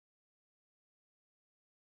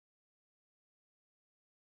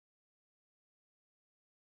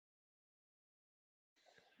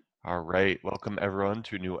All right, welcome everyone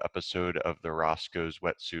to a new episode of the Roscoe's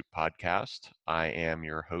Wetsuit Podcast. I am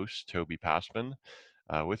your host, Toby Passman.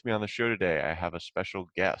 With me on the show today, I have a special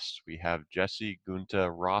guest. We have Jessie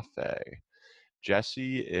Gunta Rafe.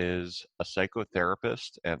 Jessie is a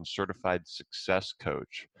psychotherapist and certified success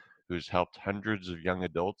coach who's helped hundreds of young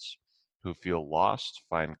adults who feel lost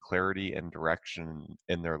find clarity and direction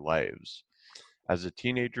in their lives. As a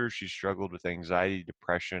teenager, she struggled with anxiety,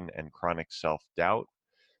 depression, and chronic self doubt.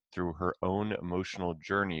 Through her own emotional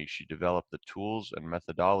journey, she developed the tools and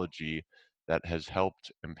methodology that has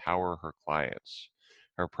helped empower her clients.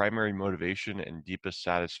 Her primary motivation and deepest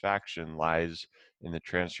satisfaction lies in the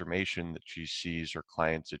transformation that she sees her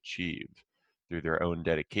clients achieve through their own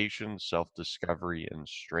dedication, self discovery, and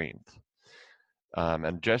strength.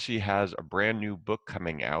 And Jessie has a brand new book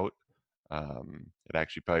coming out. It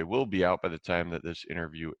actually probably will be out by the time that this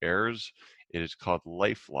interview airs. It is called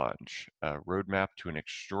Life Launch, a roadmap to an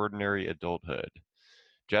extraordinary adulthood.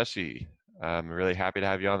 Jessie, I'm really happy to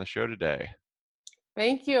have you on the show today.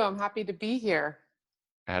 Thank you. I'm happy to be here.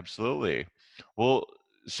 Absolutely. Well,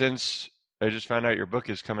 since I just found out your book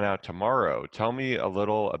is coming out tomorrow, tell me a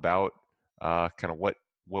little about kind of what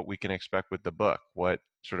we can expect with the book. What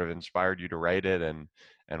sort of inspired you to write it, and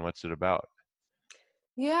what's it about?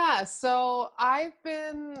 Yeah, so I've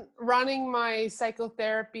been running my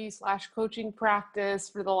psychotherapy/coaching practice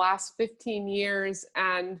for the last 15 years,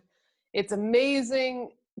 and it's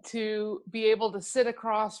amazing to be able to sit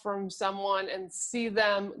across from someone and see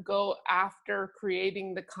them go after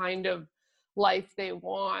creating the kind of life they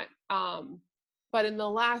want. But in the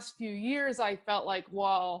last few years, I felt like,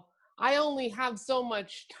 well, I only have so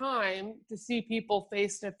much time to see people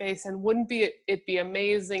face to face, and wouldn't it be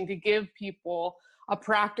amazing to give people a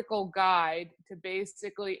practical guide to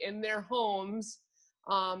basically in their homes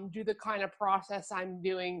do the kind of process I'm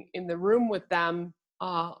doing in the room with them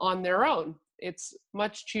on their own. It's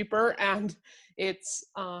much cheaper and it's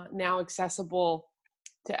now accessible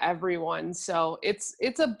to everyone. So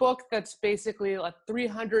it's a book that's basically a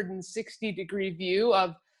 360-degree view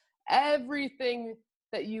of everything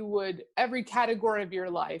that you would, every category of your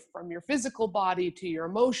life, from your physical body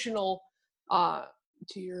uh,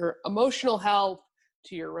 to your emotional health,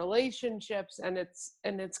 to your relationships, and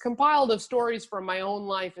it's compiled of stories from my own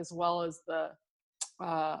life as well as the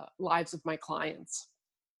lives of my clients.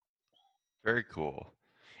 Very cool.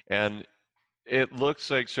 And it looks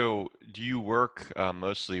like, so do you work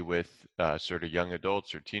mostly with sort of young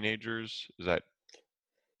adults or teenagers? Is that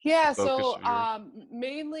the Yeah, focus so of yours?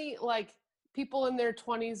 mainly like people in their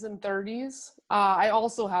 20s and 30s. I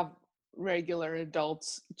also have regular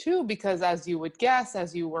adults too, because as you would guess,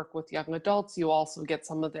 as you work with young adults, you also get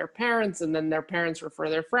some of their parents, and then their parents refer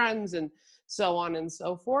their friends, and so on and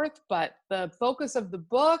so forth. But the focus of the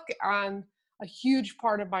book and a huge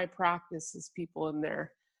part of my practice is people in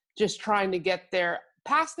there just trying to get there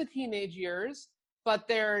past the teenage years, but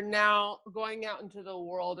they're now going out into the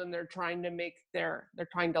world and they're trying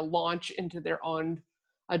to launch into their own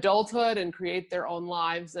adulthood and create their own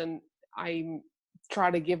lives. And I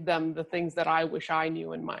try to give them the things that I wish I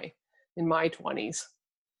knew in my 20s.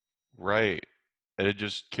 Right. And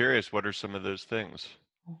just curious, what are some of those things?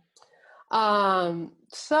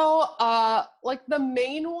 Like the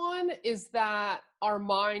main one is that our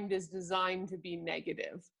mind is designed to be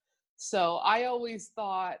negative. So I always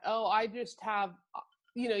thought, oh, I just have,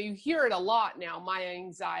 you hear it a lot now, my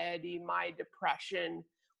anxiety, my depression.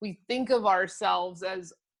 We think of ourselves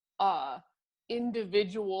as uh,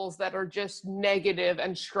 individuals that are just negative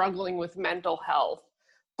and struggling with mental health.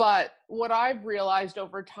 But what I've realized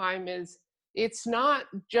over time is it's not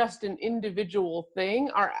just an individual thing.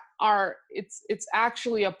 It's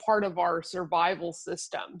actually a part of our survival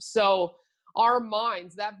system. So our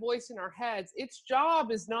minds, that voice in our heads, its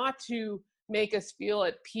job is not to make us feel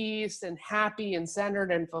at peace and happy and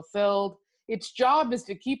centered and fulfilled. Its job is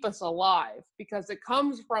to keep us alive, because it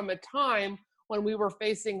comes from a time when we were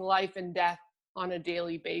facing life and death on a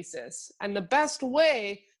daily basis. And the best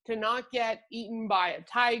way to not get eaten by a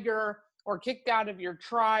tiger or kicked out of your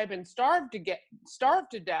tribe and starved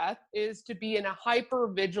to death is to be in a hyper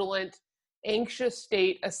vigilant, anxious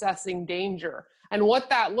state assessing danger. And what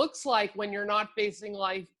that looks like when you're not facing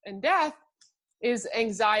life and death is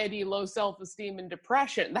anxiety, low self-esteem, and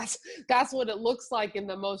depression. That's what it looks like in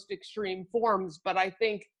the most extreme forms. But I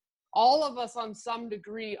think all of us on some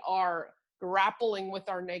degree are grappling with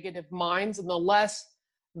our negative minds, and the less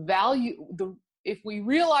value the if we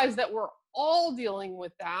realize that we're all dealing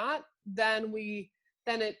with that, then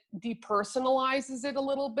it depersonalizes it a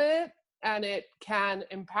little bit, and it can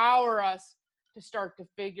empower us to start to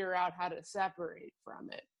figure out how to separate from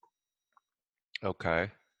it. Okay.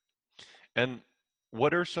 And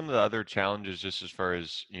what are some of the other challenges, just as far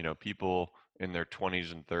as, people in their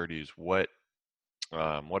 20s and 30s? What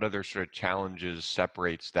other sort of challenges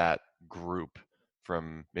separates that group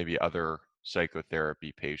from maybe other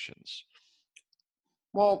psychotherapy patients?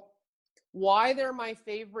 Well, why they're my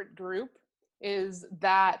favorite group is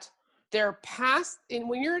that they're past, and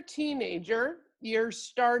when you're a teenager, you're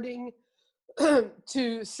starting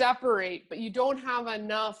to separate, but you don't have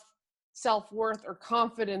enough self-worth or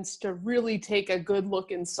confidence to really take a good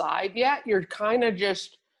look inside yet. You're kind of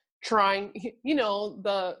just trying,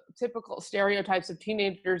 the typical stereotypes of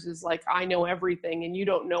teenagers is like, I know everything and you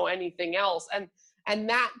don't know anything else. And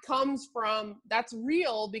that comes from, that's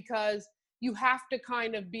real, because you have to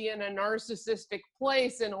kind of be in a narcissistic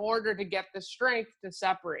place in order to get the strength to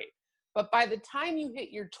separate. But by the time you hit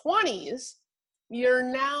your 20s, you're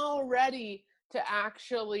now ready to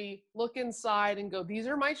actually look inside and go, these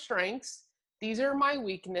are my strengths, these are my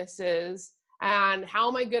weaknesses, and how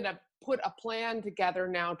am I going to put a plan together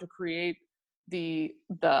now to create the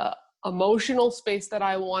emotional space that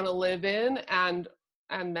I want to live in, and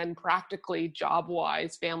then practically, job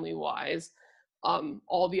wise, family wise,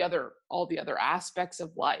 all the other aspects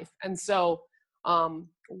of life. And so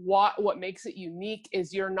what makes it unique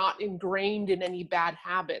is you're not ingrained in any bad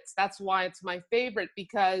habits. That's why it's my favorite,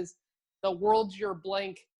 because the world's your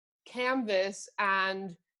blank canvas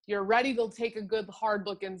and you're ready to take a good hard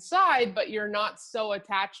look inside, but you're not so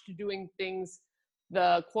attached to doing things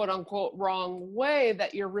the quote unquote wrong way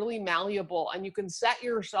that you're really malleable, and you can set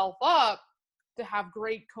yourself up to have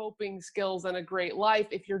great coping skills and a great life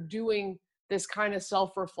if you're doing this kind of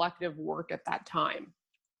self-reflective work at that time.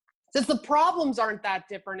 Since the problems aren't that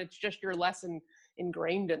different, it's just you're less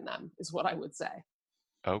ingrained in them, is what I would say.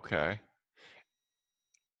 Okay.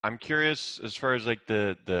 I'm curious as far as like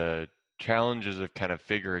the challenges of kind of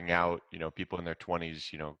figuring out, people in their 20s,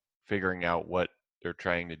 figuring out what they're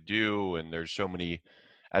trying to do. And there's so many,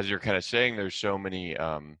 as you're kind of saying, there's so many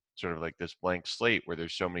sort of like this blank slate where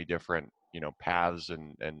there's so many different, paths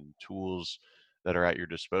and tools that are at your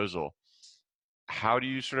disposal. How do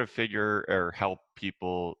you sort of figure or help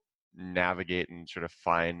people navigate and sort of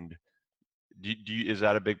find, is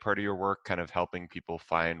that a big part of your work, kind of helping people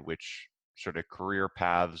find which sort of career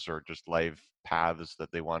paths or just life paths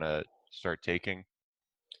that they want to start taking?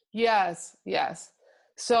 Yes, yes.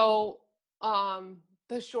 So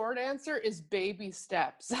the short answer is baby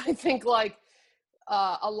steps. I think, like,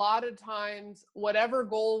 a lot of times, whatever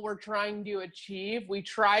goal we're trying to achieve, we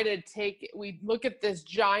look at this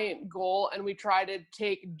giant goal and we try to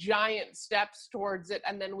take giant steps towards it,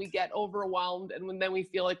 and then we get overwhelmed, and then we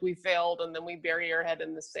feel like we failed, and then we bury our head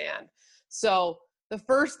in the sand. So the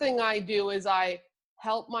first thing I do is I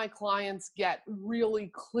help my clients get really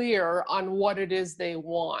clear on what it is they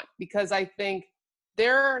want, because I think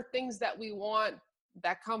there are things that we want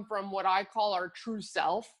that come from what I call our true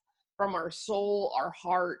self, from our soul, our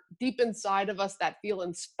heart, deep inside of us, that feel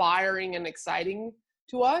inspiring and exciting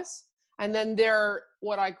to us. And then there are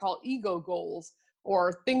what I call ego goals,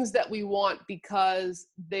 or things that we want because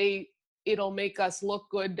it'll make us look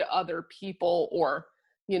good to other people, or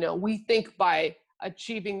we think by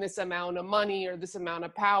achieving this amount of money or this amount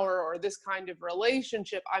of power or this kind of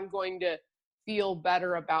relationship, I'm going to feel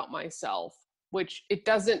better about myself, which it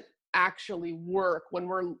doesn't actually work.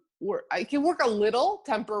 When it can work a little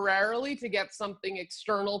temporarily to get something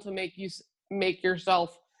external to make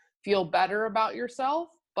yourself feel better about yourself,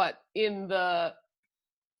 but in the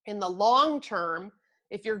long term,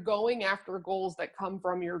 if you're going after goals that come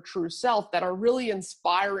from your true self, that are really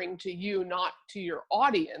inspiring to you, not to your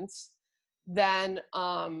audience, then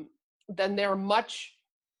they're much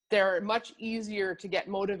easier to get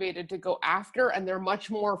motivated to go after, and they're much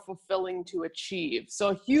more fulfilling to achieve. So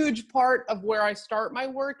a huge part of where I start my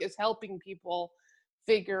work is helping people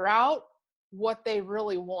figure out what they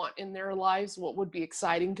really want in their lives, what would be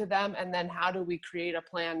exciting to them, and then how do we create a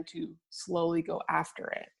plan to slowly go after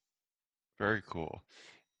it. Very cool.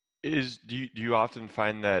 Do you often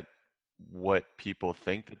find that what people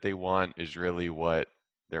think that they want is really what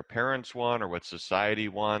their parents want or what society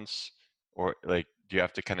wants? Or like, do you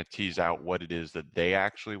have to kind of tease out what it is that they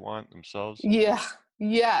actually want themselves? Yeah,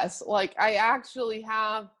 yes. Like, I actually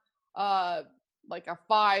have like a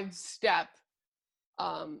 5-step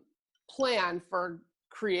plan for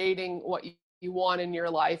creating what you want in your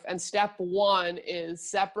life. And step 1 is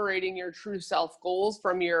separating your true self goals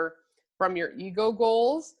from your ego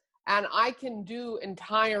goals. And I can do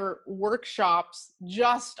entire workshops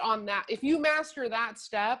just on that. If you master that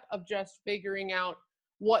step of just figuring out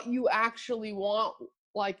what you actually want,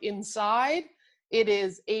 like inside, it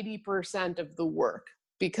is 80% of the work,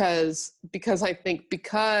 because I think,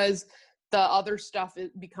 because the other stuff,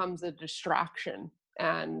 it becomes a distraction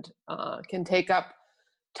and can take up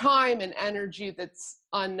time and energy that's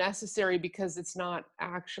unnecessary because it's not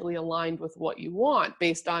actually aligned with what you want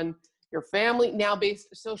based on your family. Now,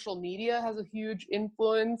 social media has a huge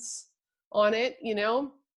influence on it,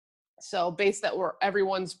 so based that where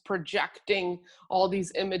everyone's projecting all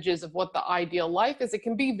these images of what the ideal life is, it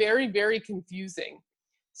can be very, very confusing.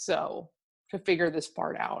 So to figure this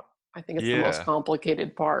part out, I think it's the most Yeah.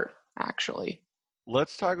 complicated part, actually.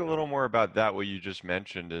 Let's talk a little more about that, what you just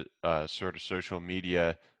mentioned, sort of social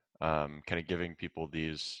media, kind of giving people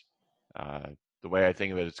these, uh, the way I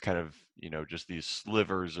think of it, it's kind of, just these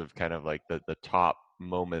slivers of kind of like the top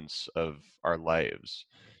moments of our lives,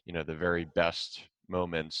 the very best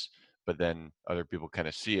moments, but then other people kind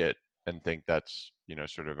of see it and think that's,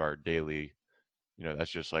 sort of our daily,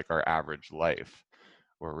 that's just like our average life,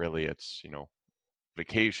 where really it's,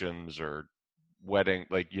 vacations or wedding,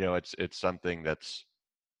 like, it's something that's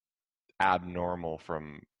abnormal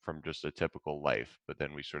from just a typical life, but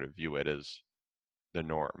then we sort of view it as the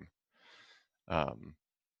norm. Um,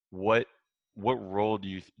 what what role do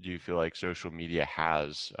you feel like social media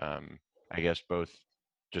has? I guess both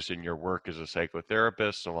just in your work as a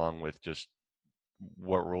psychotherapist, along with just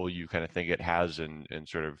what role you kind of think it has in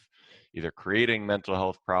sort of either creating mental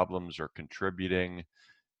health problems or contributing.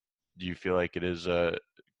 Do you feel like it is a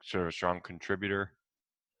sort of a strong contributor?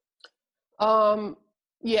 Um,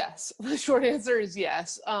 yes. The short answer is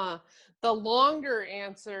yes. The longer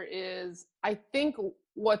answer is I think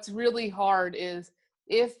what's really hard is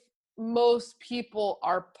if most people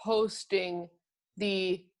are posting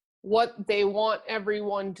the what they want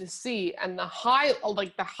everyone to see and the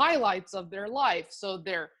highlights of their life. So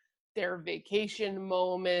their vacation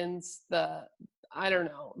moments, the I don't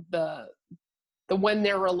know, the when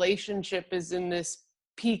their relationship is in this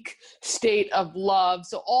peak state of love.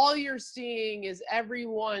 So all you're seeing is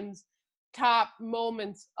everyone's top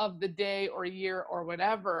moments of the day or year or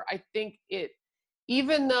whatever. I think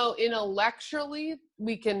even though intellectually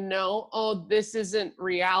we can know, oh, this isn't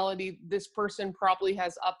reality, this person probably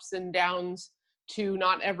has ups and downs too.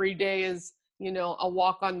 Not every day is, a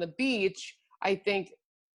walk on the beach. I think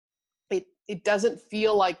it doesn't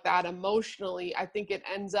feel like that emotionally. I think it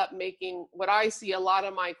ends up making what I see a lot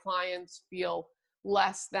of my clients feel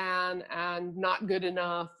less than and not good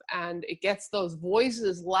enough, and it gets those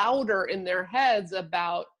voices louder in their heads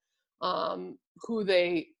about who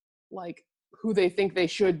they like who they think they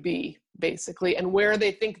should be, basically, and where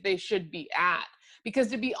they think they should be at. Because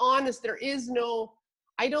to be honest,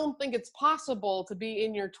 I don't think it's possible to be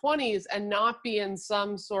in your 20s and not be in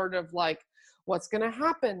some sort of like, what's going to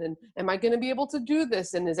happen, and am I going to be able to do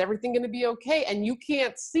this, and is everything going to be okay? And you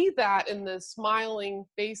can't see that in the smiling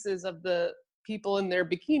faces of the people in their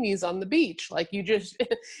bikinis on the beach. Like,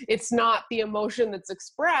 it's not the emotion that's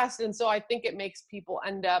expressed. And so I think it makes people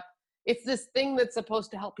end up, it's this thing that's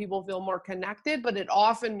supposed to help people feel more connected, but it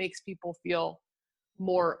often makes people feel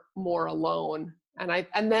more alone.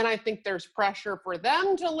 And then I think there's pressure for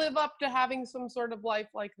them to live up to having some sort of life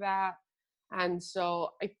like that. And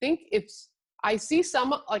so I think I see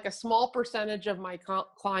like a small percentage of my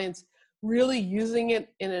clients really using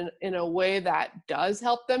it in a way that does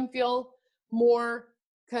help them feel more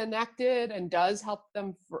connected and does help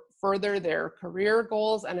them further their career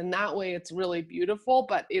goals. And in that way, it's really beautiful,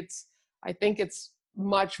 but I think it's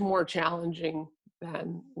much more challenging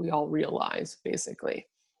than we all realize, basically.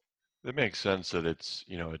 That makes sense that it's,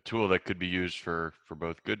 a tool that could be used for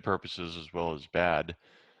both good purposes as well as bad.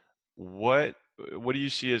 What what do you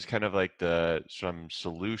see as kind of like some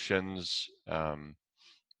solutions,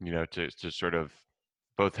 to sort of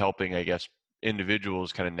both helping, I guess,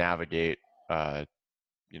 individuals kind of navigate, uh,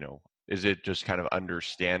 is it just kind of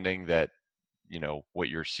understanding that, what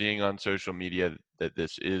you're seeing on social media, that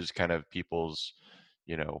this is kind of people's,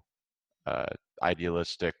 you know, uh,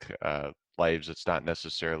 idealistic lives. It's not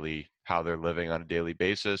necessarily how they're living on a daily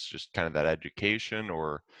basis, just kind of that education,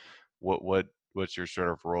 or what's your sort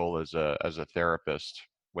of role as a therapist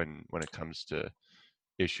when it comes to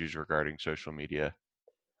issues regarding social media?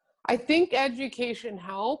 I think education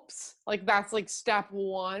helps. Like, that's like step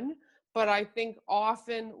one. But I think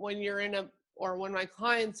often when my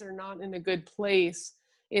clients are not in a good place,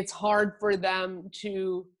 it's hard for them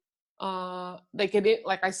to,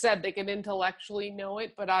 like I said, they can intellectually know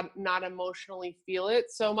it, but not emotionally feel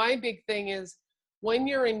it. So my big thing is when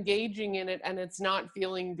you're engaging in it and it's not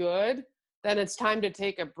feeling good, then it's time to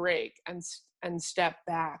take a break and step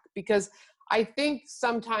back. Because I think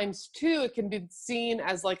sometimes too, it can be seen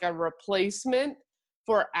as like a replacement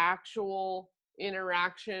for actual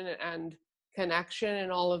interaction and connection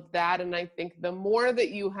and all of that. And I think the more that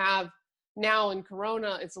you have now in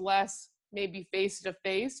Corona, it's less maybe face to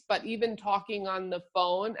face, but even talking on the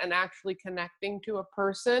phone and actually connecting to a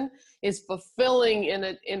person is fulfilling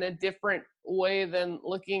in a different way than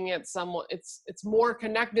looking at someone. It's more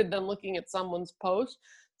connected than looking at someone's post.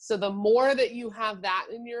 So the more that you have that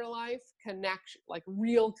in your life, connection, like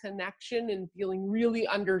real connection and feeling really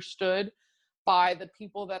understood by the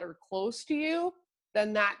people that are close to you,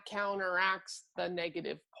 then that counteracts the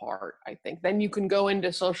negative part, I think. Then you can go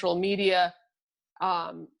into social media,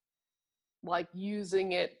 like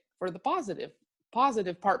using it for the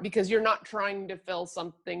positive part, because you're not trying to fill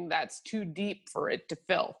something that's too deep for it to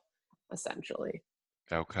fill, essentially.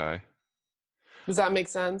 Okay. Does that make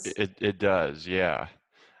sense? It does, yeah.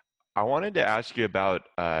 I wanted to ask you about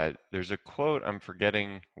there's a quote, I'm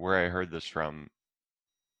forgetting where I heard this from,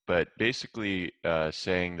 but basically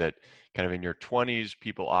saying that kind of in your 20s,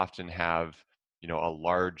 people often have, a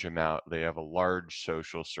large amount, they have a large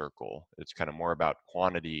social circle. It's kind of more about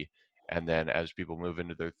quantity. And then as people move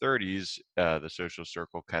into their 30s, the social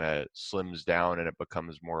circle kind of slims down and it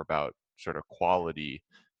becomes more about sort of quality,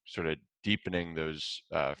 sort of deepening those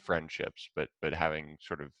friendships, but having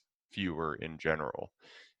sort of fewer in general.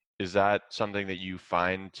 Is that something that you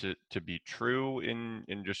find to be true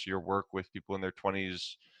in just your work with people in their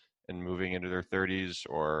 20s and moving into their 30s,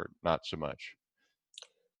 or not so much?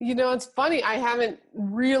 It's funny. I haven't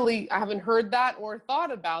heard that or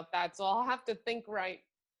thought about that. So I'll have to think right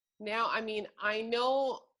now. I mean, I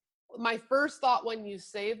know my first thought when you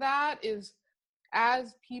say that is,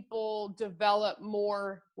 as people develop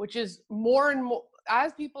more, which is more and more,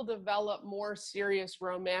 as people develop more serious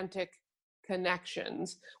romantic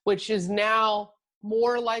connections, which is now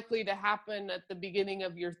more likely to happen at the beginning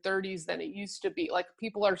of your 30s than it used to be. Like,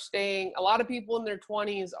 a lot of people in their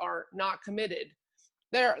 20s are not committed.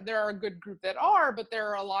 There are a good group that are, but there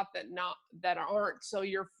are a lot that aren't. So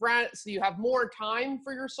you have more time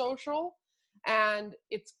for your social, and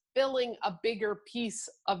it's filling a bigger piece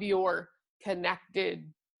of your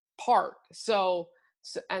connected part.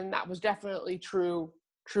 And that was definitely true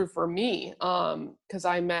for me, because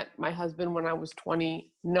I met my husband when I was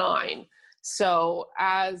 29. So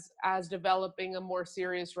as developing a more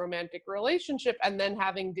serious romantic relationship, and then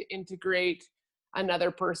having to integrate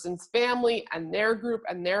another person's family and their group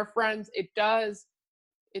and their friends, it does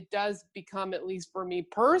become, at least for me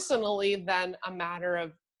personally, then a matter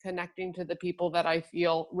of connecting to the people that I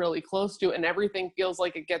feel really close to, and everything feels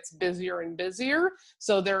like it gets busier and busier.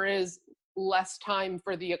 So there is less time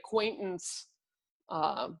for the acquaintance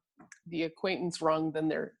rung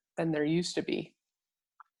than there used to be.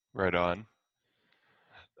 Right on.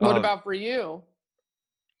 What about for you?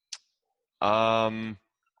 Um,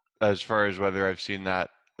 as far as whether I've seen that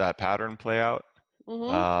pattern play out,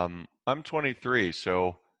 Mm-hmm. I'm 23,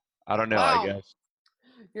 so I don't know. I Wow, guess,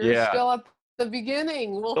 you're yeah, still at the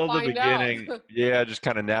beginning. We'll still the find out. beginning. Yeah, just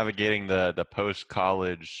kind of navigating the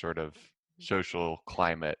post-college sort of social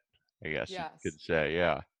climate, I guess you Yes. could say.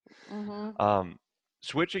 Yeah. Mm-hmm. Um,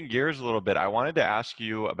 Switching gears a little bit, I wanted to ask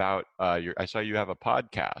you about I saw you have a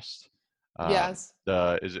podcast. Yes.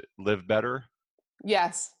 The Is it Live Better?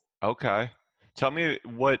 Yes. Okay. Tell me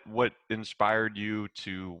what inspired you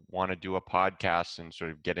to want to do a podcast and sort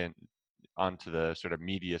of get in onto the sort of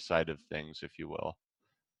media side of things, if you will.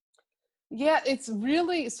 Yeah, it's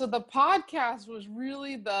really, so the podcast was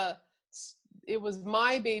really it was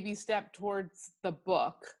my baby step towards the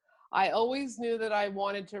book. I always knew that I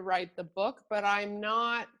wanted to write the book, but I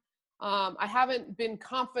haven't been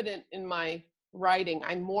confident in my writing.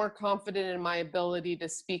 I'm more confident in my ability to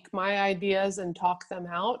speak my ideas and talk them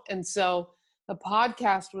out. And so the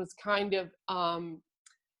podcast was kind of an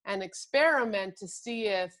experiment to see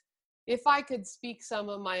if I could speak some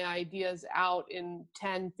of my ideas out in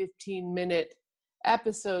 10-15 minute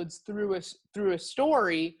episodes through a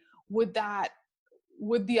story, would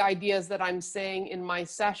the ideas that I'm saying in my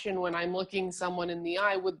session when I'm looking someone in the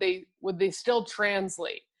eye, would they still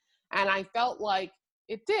translate? And I felt like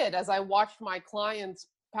it did, as I watched my clients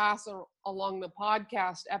pass along the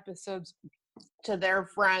podcast episodes to their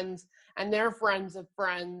friends and their friends of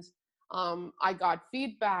friends. I got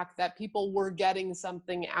feedback that people were getting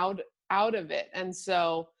something out of it. And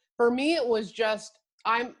so for me, it was just,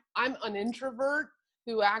 I'm an introvert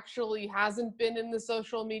who actually hasn't been in the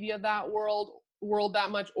social media world that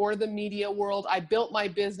much, or the media world. I built my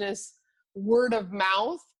business word of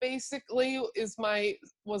mouth, basically,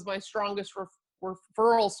 was my strongest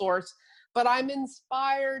referral source. But I'm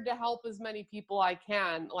inspired to help as many people I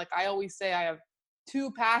can. Like I always say, I have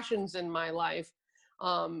two passions in my life: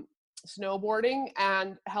 snowboarding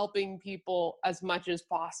and helping people as much as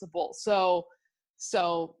possible. So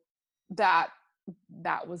that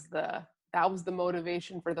was that was the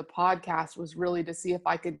motivation for the podcast, was really to see if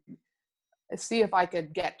I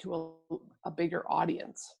could get to a bigger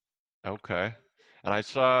audience. Okay. And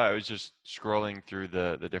I was just scrolling through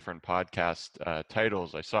the different podcast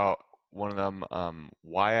titles. I saw one of them,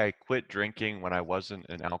 Why I Quit Drinking When I Wasn't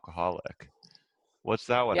an Alcoholic. What's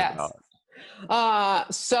that one Yes.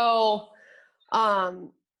 about? So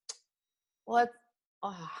let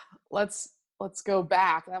let's go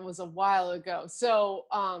back. That was a while ago. So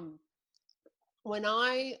when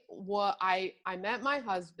I met my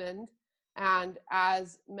husband, and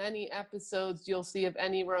as many episodes you'll see of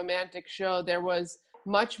any romantic show, there was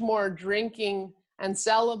much more drinking and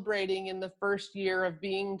celebrating in the first year of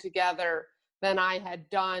being together than I had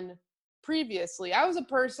done previously. I was a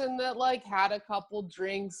person that like had a couple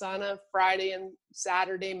drinks on a Friday and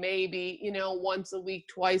Saturday, maybe, once a week,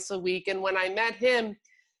 twice a week. And when I met him,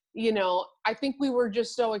 I think we were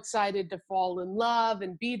just so excited to fall in love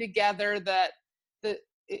and be together that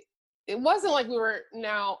it wasn't like we were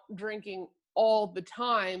now drinking all the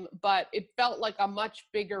time, but it felt like a much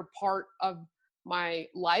bigger part of my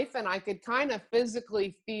life. And I could kind of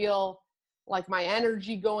physically feel like my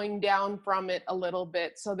energy going down from it a little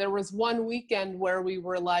bit. So there was one weekend where we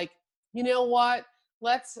were like, you know what?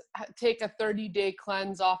 Let's take a 30-day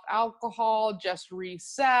cleanse off alcohol, just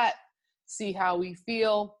reset, see how we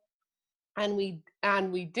feel. And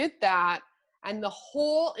we did that. And the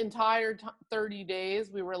whole entire 30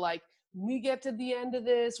 days, we were like, when we get to the end of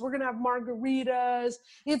this, we're going to have margaritas.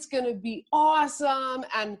 It's going to be awesome.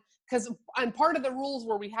 And part of the rules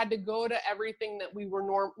were we had to go to everything that we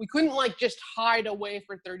couldn't like just hide away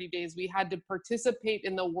for 30 days. We had to participate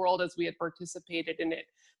in the world as we had participated in it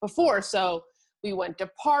before. So we went to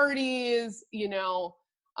parties, and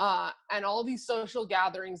all these social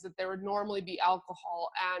gatherings that there would normally be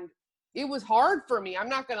alcohol. And it was hard for me. I'm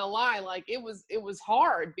not going to lie. Like it was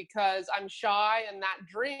hard because I'm shy, and that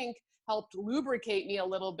drink helped lubricate me a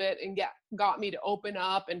little bit and got me to open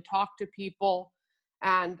up and talk to people.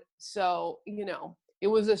 And so, it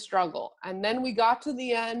was a struggle. And then we got to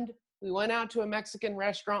the end. We went out to a Mexican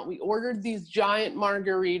restaurant. We ordered these giant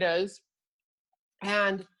margaritas,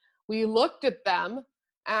 and we looked at them,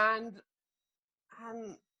 and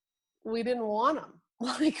we didn't want them.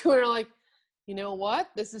 Like, we were like, you know what?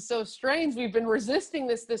 This is so strange. We've been resisting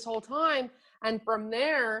this whole time. And from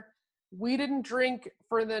there, we didn't drink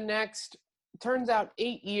for the next, turns out,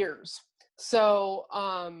 8 years. So,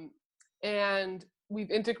 and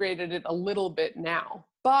we've integrated it a little bit now.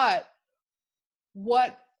 But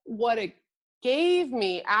what it gave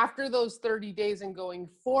me after those 30 days and going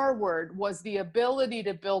forward was the ability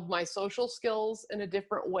to build my social skills in a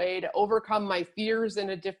different way, to overcome my fears in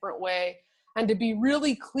a different way, and to be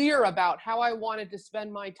really clear about how I wanted to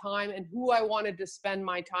spend my time and who I wanted to spend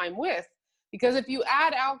my time with. Because if you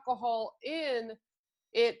add alcohol in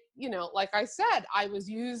it, like I said, I was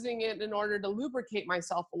using it in order to lubricate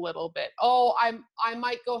myself a little bit. Oh, I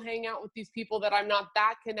might go hang out with these people that I'm not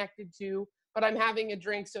that connected to, but I'm having a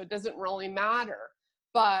drink, so it doesn't really matter.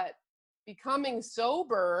 But becoming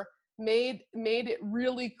sober made it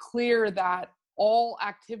really clear that all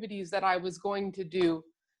activities that I was going to do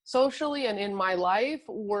socially and in my life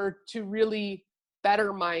were to really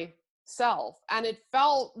better myself. And it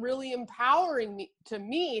felt really empowering to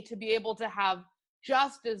me to be able to have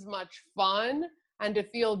just as much fun and to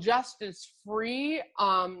feel just as free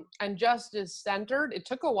and just as centered. It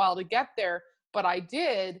took a while to get there, but I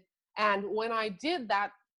did. And when I did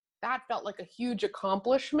that, that felt like a huge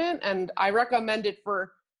accomplishment. And I recommend it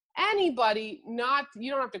for anybody.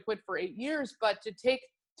 You don't have to quit for 8 years, but to take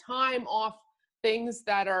time off things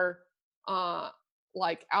that are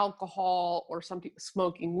like alcohol or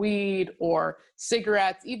smoking weed or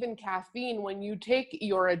cigarettes, even caffeine. When you take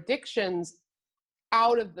your addictions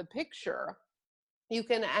out of the picture, you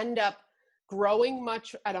can end up growing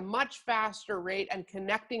at a much faster rate and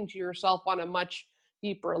connecting to yourself on a much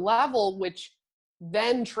deeper level, which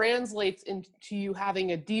then translates into you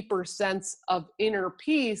having a deeper sense of inner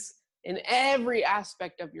peace in every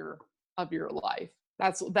aspect of your life.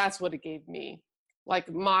 That's what it gave me. Like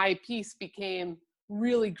my peace became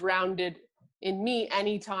really grounded in me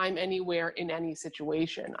anytime, anywhere, in any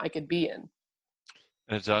situation I could be in.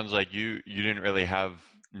 And it sounds like you didn't really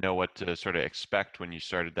know what to sort of expect when you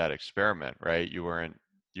started that experiment, right? You weren't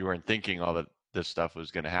thinking all that this stuff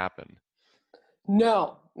was going to happen.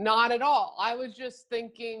 No, not at all. I was just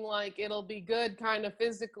thinking like it'll be good kind of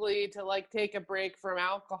physically to like take a break from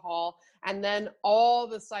alcohol, and then all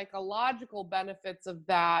the psychological benefits of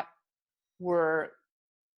that were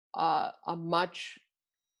a much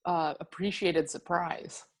appreciated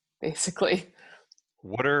surprise, basically.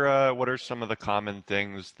 What are some of the common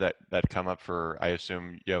things that come up for? I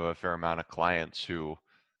assume you have a fair amount of clients who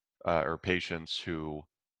or patients who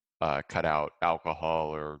cut out alcohol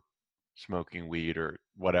or smoking weed or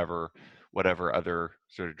whatever other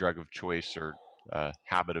sort of drug of choice or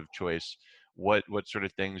habit of choice. What sort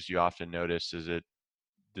of things do you often notice?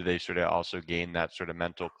 Do they sort of also gain that sort of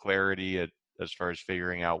mental clarity as far as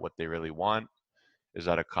figuring out what they really want? Is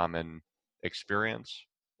that a common experience?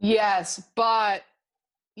 Yes, but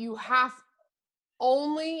you have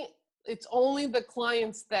only it's only the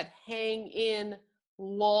clients that hang in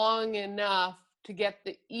long enough to get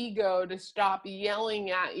the ego to stop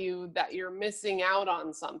yelling at you that you're missing out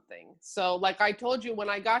on something. So like I told you, when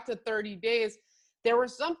I got to 30 days, there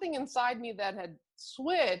was something inside me that had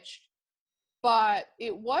switched, but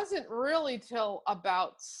it wasn't really till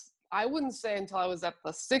about, I wouldn't say until I was at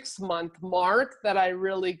the 6 month mark that I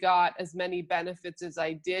really got as many benefits as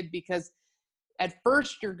I did. Because at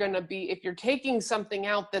first you're going to be, if you're taking something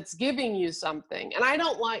out that's giving you something, and I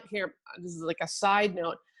don't like, here, this is like a side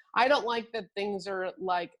note, I don't like that things are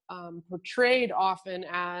like portrayed often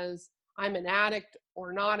as I'm an addict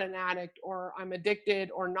or not an addict, or I'm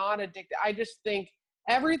addicted or not addicted. I just think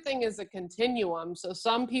everything is a continuum. So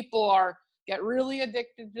some people get really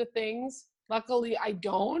addicted to things. Luckily I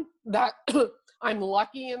don't. That I'm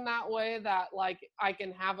lucky in that way, that like I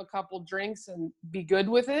can have a couple drinks and be good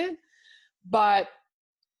with it. but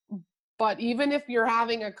but even if you're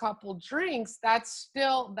having a couple drinks, that's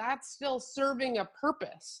still serving a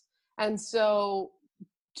purpose. And so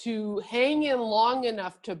to hang in long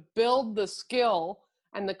enough to build the skill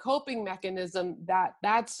and the coping mechanism that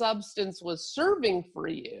that substance was serving for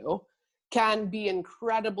you can be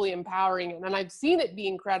incredibly empowering. And I've seen it be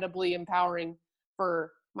incredibly empowering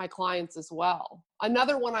for my clients as well.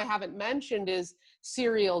 Another one I haven't mentioned is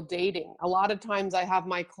serial dating. A lot of times I have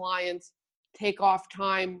my clients take off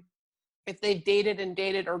time if they've dated and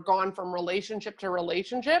dated or gone from relationship to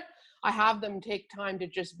relationship. I have them take time to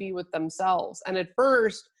just be with themselves. And at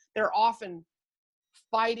first, they're often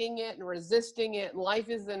fighting it and resisting it. And life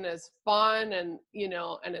isn't as fun, and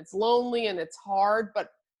and it's lonely and it's hard,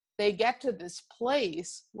 but they get to this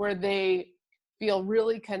place where they feel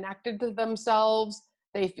really connected to themselves.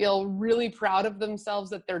 They feel really proud of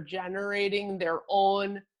themselves that they're generating their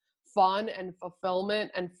own fun and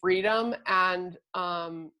fulfillment and freedom. And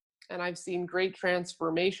I've seen great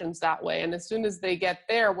transformations that way. And as soon as they get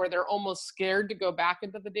there where they're almost scared to go back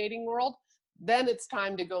into the dating world, then it's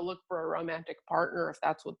time to go look for a romantic partner if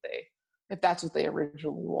that's what they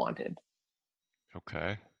originally wanted.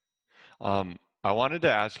 Okay. I wanted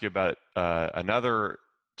to ask you about another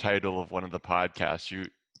title of one of the podcasts. You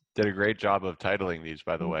did a great job of titling these,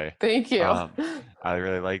 by the way. Thank you. Um, I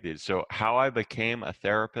really like these. So, how I became a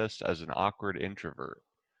therapist as an awkward introvert.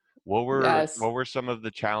 Yes. What were some of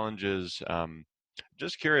the challenges?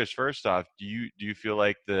 Just curious. First off, do you feel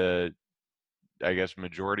like the, I guess,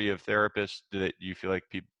 majority of therapists, do you feel like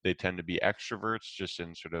they tend to be extroverts, just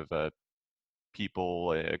in sort of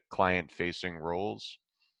people client facing roles?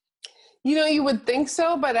 You would think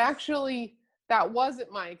so, but actually that's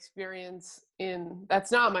not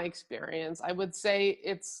my experience. I would say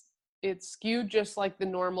it's skewed just like the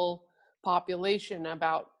normal population,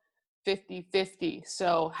 about 50-50.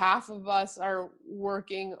 So half of us are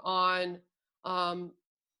working on um,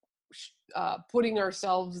 putting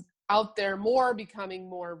ourselves out there more, becoming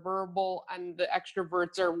more verbal, and the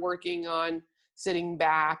extroverts are working on sitting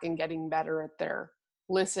back and getting better at their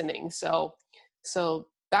listening. So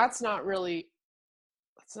that's not really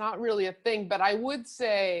a thing. But I would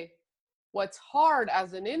say what's hard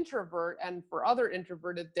as an introvert and for other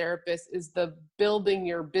introverted therapists is the building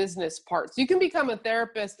your business part. So you can become a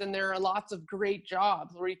therapist and there are lots of great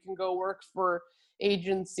jobs where you can go work for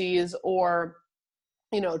agencies or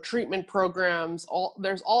treatment programs.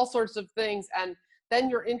 There's all sorts of things, and then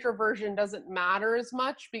your introversion doesn't matter as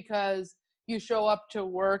much because you show up to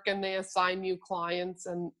work and they assign you clients,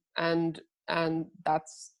 and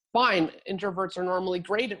that's fine. Introverts are normally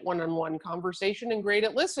great at one-on-one conversation and great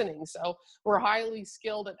at listening, so we're highly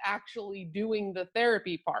skilled at actually doing the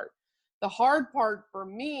therapy part. The hard part for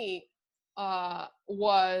me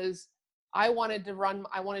was I wanted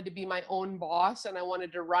to be my own boss, and I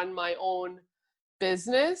wanted to run my own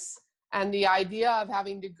business. And the idea of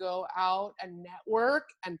having to go out and network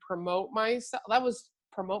and promote myself, that was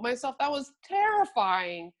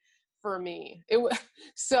terrifying for me.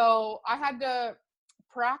 So I had to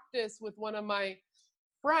practice with one of my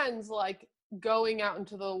friends, like going out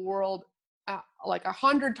into the world, like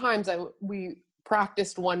 100 times. We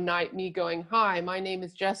practiced one night, me going, "Hi, my name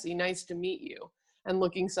is Jesse, nice to meet you," and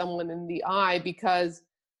looking someone in the eye, because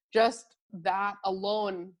just that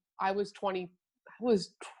alone, I was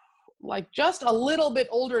like just a little bit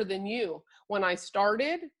older than you when I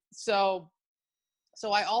started. So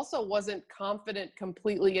I also wasn't confident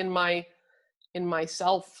completely in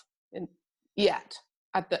myself yet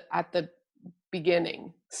at the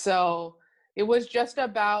beginning. So it was just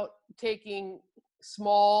about taking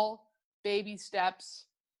small baby steps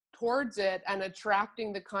towards it and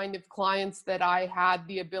attracting the kind of clients that I had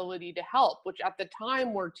the ability to help, which at the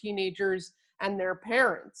time were teenagers and their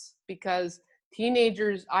parents, because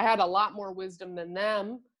teenagers, I had a lot more wisdom than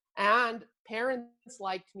them, and parents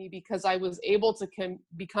liked me because I was able to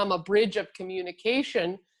become a bridge of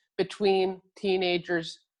communication between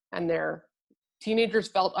teenagers and their teenagers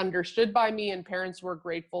felt understood by me, and parents were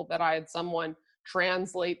grateful that I had someone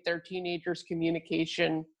translate their teenagers'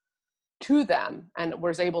 communication to them and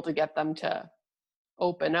was able to get them to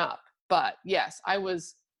open up. But yes, I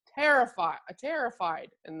was terrified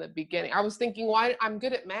in the beginning. I was thinking, why I'm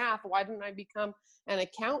good at math, why didn't I become an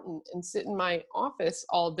accountant and sit in my office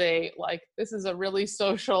all day? Like, this is a really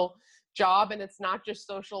social job, and it's not just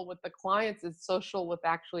social with the clients, it's social with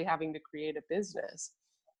actually having to create a business.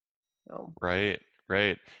 So. Right,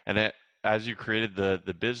 right. And as you created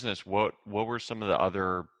the business, what were some of the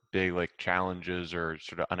other big like challenges or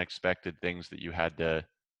sort of unexpected things that you had to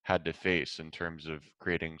face in terms of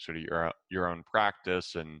creating sort of your own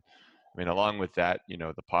practice? And I mean, along with that,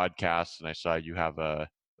 the podcast, and I saw you have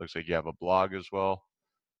looks like you have a blog as well.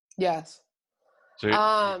 Yes. So you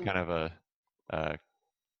kind of a,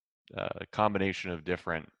 a combination of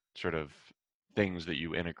different sort of things that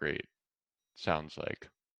you integrate, sounds like.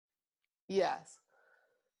 Yes.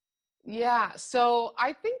 Yeah. So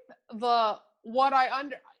I think what I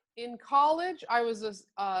in college, I was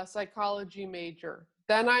a psychology major.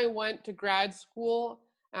 Then I went to grad school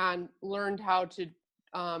and learned how to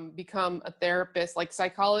become a therapist. Like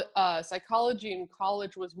psychology in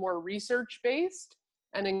college was more research based,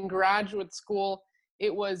 and in graduate school,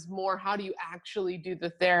 it was more how do you actually do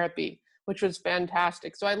the therapy, which was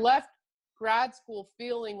fantastic. So I left grad school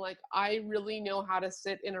feeling like I really know how to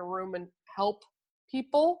sit in a room and help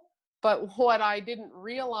people. But what I didn't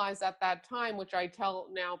realize at that time, which I tell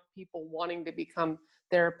now people wanting to become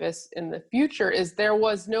therapists in the future, is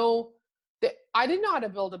I didn't know how to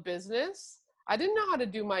build a business. I didn't know how to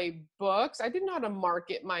do my books. I didn't know how to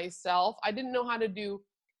market myself. I didn't know how to do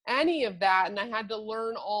any of that. And I had to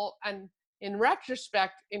learn all. And in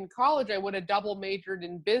retrospect, in college, I would have double majored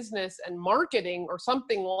in business and marketing or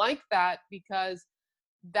something like that, because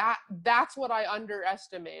that's what I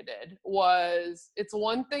underestimated. Was it's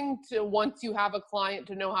one thing to, once you have a client,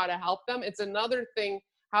 to know how to help them. It's another thing,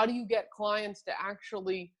 how do you get clients to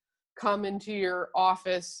actually come into your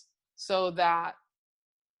office, so that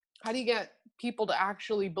how do you get people to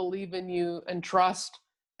actually believe in you and trust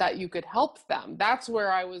that you could help them? That's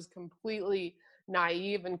where I was completely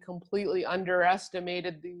naive and completely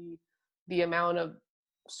underestimated the amount of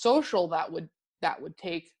social that would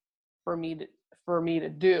take for me to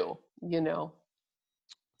do,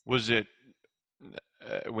 Was it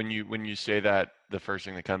when you say that, the first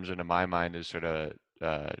thing that comes into my mind is sort of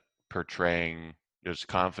portraying just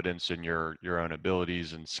confidence in your own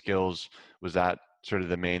abilities and skills. Was that sort of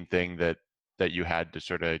the main thing that you had to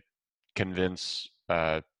sort of convince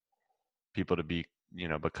people to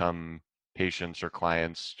become patients or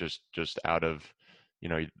clients, just out of you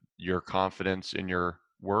know your confidence in your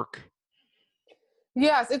work?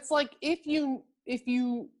 Yes, it's like if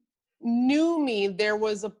you knew me, there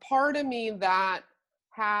was a part of me that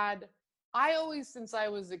had I always, since I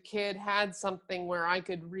was a kid, had something where I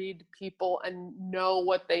could read people and know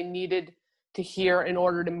what they needed to hear in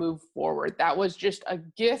order to move forward. That was just a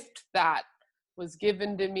gift that was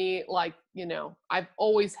given to me. Like, I've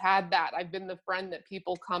always had that. I've been the friend that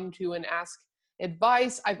people come to and ask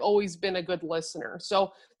advice. I've always been a good listener.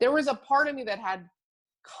 So there was a part of me that had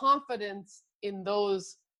confidence in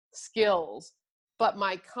those skills, but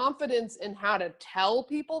my confidence in how to tell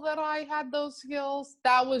people that I had those skills,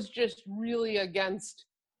 that was just really against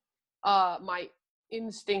my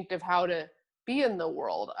instinct of how to be in the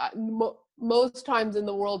world. Most times in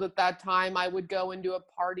the world at that time, I would go into a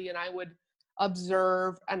party and I would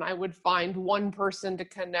observe and I would find one person to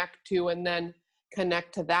connect to and then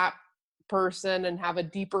connect to that person and have a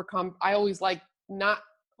deeper I always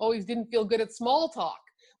didn't feel good at small talk,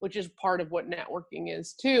 which is part of what networking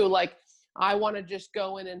is too. Like, I want to just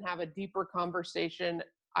go in and have a deeper conversation.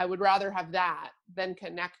 I would rather have that than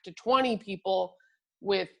connect to 20 people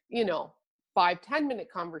with, 5-10 minute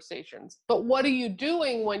conversations. But what are you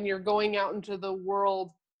doing when you're going out into the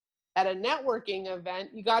world at a networking event?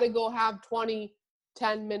 You got to go have 20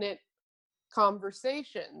 10-minute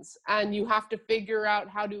conversations, and you have to figure out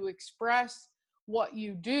how to express what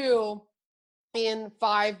you do in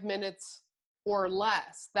 5 minutes or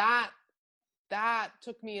less. That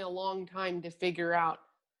took me a long time to figure out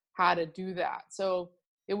how to do that. So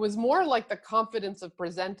it was more like the confidence of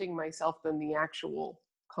presenting myself than the actual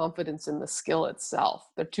confidence in the skill itself.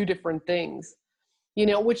 They're two different things,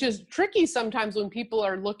 which is tricky sometimes when people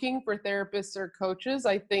are looking for therapists or coaches.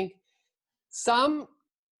 I think some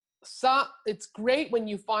it's great when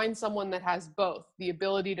you find someone that has both the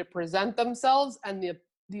ability to present themselves and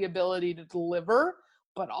the ability to deliver,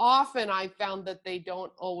 but often I found that they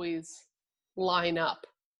don't always line up.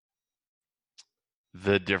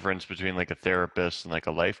 The difference between like a therapist and like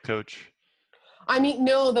a life coach? I mean,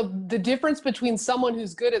 no, the difference between someone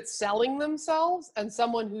who's good at selling themselves and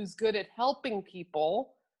someone who's good at helping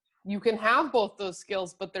people, you can have both those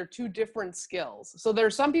skills, but they're two different skills. So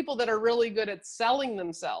there's some people that are really good at selling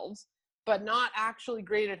themselves, but not actually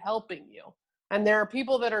great at helping you. And there are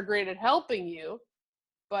people that are great at helping you,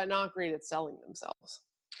 but not great at selling themselves.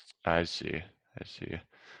 I see. I see.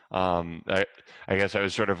 I guess I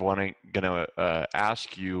was sort of gonna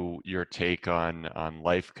ask you your take on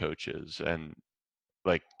life coaches and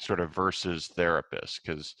like sort of versus therapists,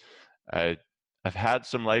 because I've had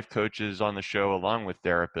some life coaches on the show along with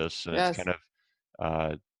therapists, and it's Yes. kind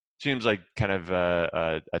of seems like kind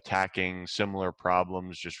of attacking similar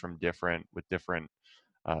problems just from different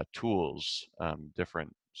tools,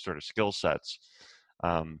 different sort of skill sets.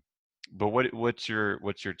 But what's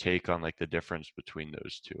your take on like the difference between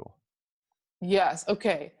those two? Yes.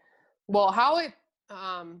 Okay. Well, I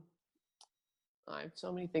have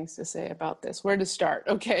so many things to say about this. Where to start?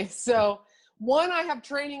 Okay. So one, I have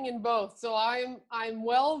training in both. So I'm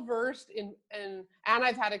well versed and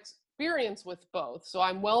I've had experience with both. So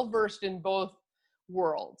I'm well versed in both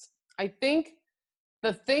worlds. I think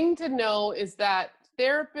the thing to know is that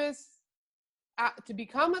therapists, to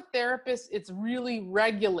become a therapist, it's really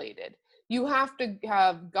regulated. You have to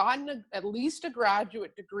have gotten at least a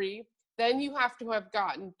graduate degree. Then you have to have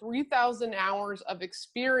gotten 3,000 hours of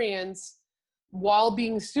experience while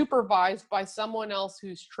being supervised by someone else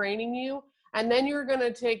who's training you. And then you're going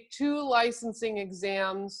to take 2 licensing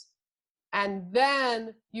exams, and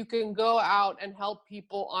then you can go out and help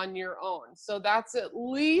people on your own. So that's at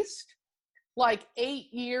least like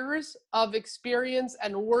 8 years of experience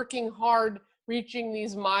and working hard, reaching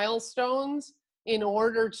these milestones in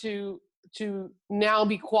order to now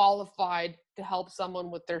be qualified to help someone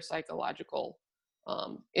with their psychological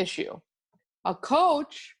issue. A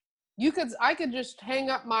coach, I could just hang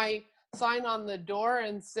up my sign on the door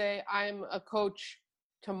and say I'm a coach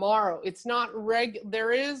tomorrow. It's not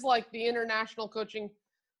there is like the International Coaching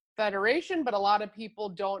Federation, but a lot of people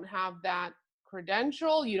don't have that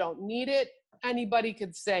credential. You don't need it. Anybody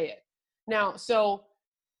could say it. Now, so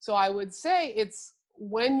I would say it's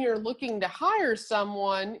when you're looking to hire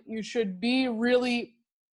someone, you should be really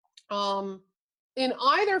in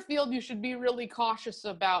either field, you should be really cautious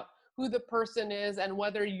about who the person is and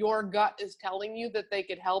whether your gut is telling you that they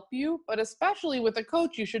could help you. But especially with a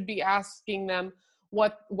coach, you should be asking them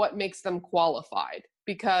what makes them qualified,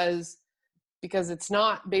 because it's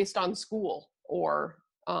not based on school, or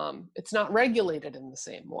it's not regulated in the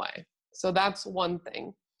same way. So that's one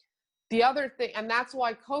thing. The other thing, and that's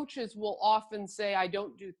why coaches will often say, I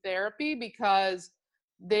don't do therapy, because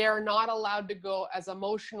they are not allowed to go as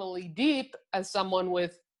emotionally deep as someone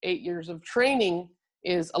with 8 years of training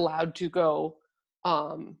is allowed to go.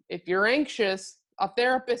 If you're anxious, a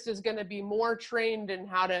therapist is going to be more trained in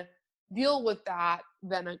how to deal with that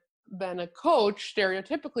than a coach,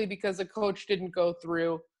 stereotypically, because a coach didn't go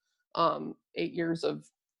through 8 years of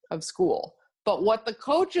school. But what the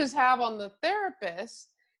coaches have on the therapists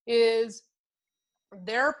is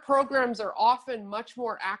their programs are often much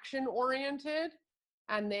more action oriented,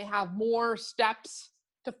 and they have more steps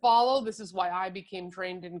to follow. This is why I became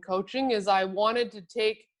trained in coaching, is I wanted to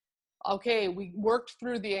take, okay, we worked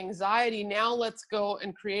through the anxiety, now let's go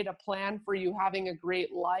and create a plan for you having a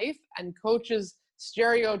great life. And coaches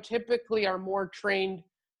stereotypically are more trained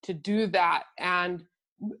to do that and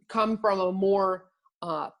come from a more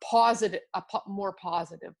positive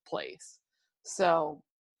place. So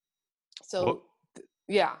Well,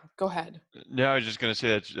 yeah, go ahead. no, I was just gonna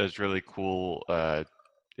say that's really cool.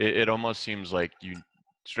 It almost seems like you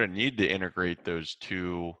sort of need to integrate those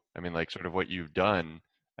two. I mean, like sort of what you've done.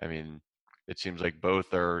 I mean, it seems like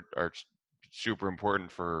both are super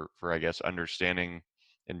important for I guess understanding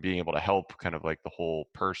and being able to help kind of like the whole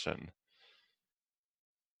person.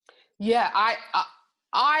 Yeah,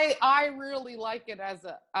 I really like it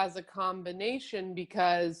as a combination,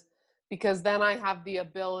 because because then I have the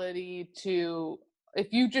ability to,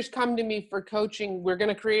 if you just come to me for coaching, we're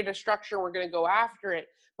going to create a structure, we're going to go after it.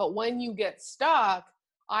 But when you get stuck,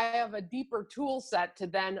 I have a deeper tool set to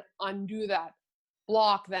then undo that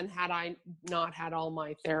block than had I not had all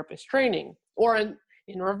my therapist training. Or in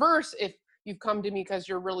reverse, if you've come to me because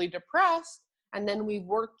you're really depressed and then we've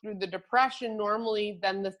worked through the depression, normally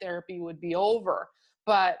then the therapy would be over.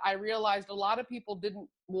 But I realized a lot of people didn't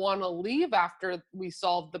want to leave after we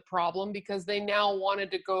solved the problem because they now wanted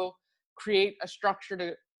to go create a structure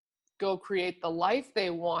to go create the life they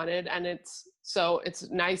wanted. And it's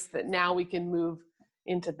nice that now we can move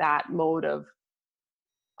into that mode of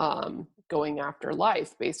going after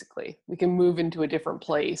life. Basically, we can move into a different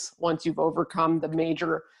place once you've overcome the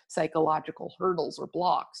major psychological hurdles or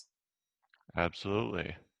blocks.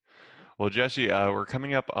 Absolutely. Well, Jesse, we're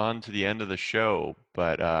coming up on to the end of the show,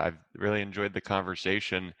 but I've really enjoyed the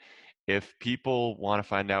conversation. If people want to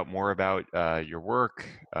find out more about your work,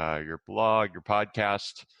 your blog, your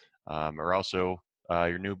podcast, or also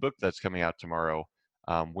your new book that's coming out tomorrow,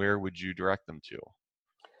 where would you direct them to?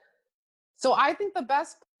 So I think the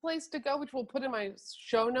best place to go, which we'll put in my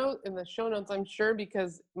show note in the show notes, I'm sure,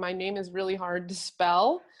 because my name is really hard to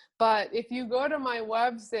spell. But if you go to my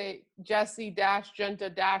website,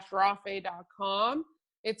 jessie-genta-rafe.com,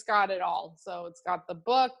 it's got it all. So it's got the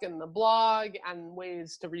book and the blog and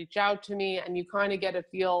ways to reach out to me, and you kind of get a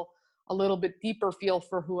feel, a little bit deeper feel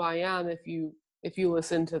for who I am if you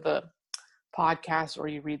listen to the podcast or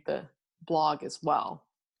you read the blog as well.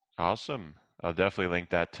 Awesome. I'll definitely link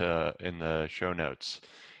that in the show notes.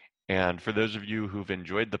 And for those of you who've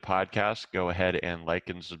enjoyed the podcast, go ahead and like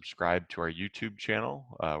and subscribe to our YouTube channel.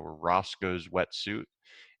 We're Roscoe's Wetsuit.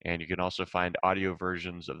 And you can also find audio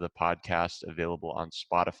versions of the podcast available on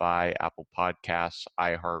Spotify, Apple Podcasts,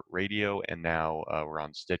 iHeartRadio, and now we're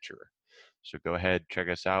on Stitcher. So go ahead, check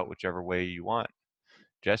us out whichever way you want.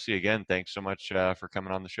 Jesse, again, thanks so much for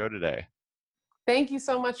coming on the show today. Thank you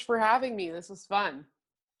so much for having me. This was fun.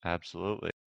 Absolutely.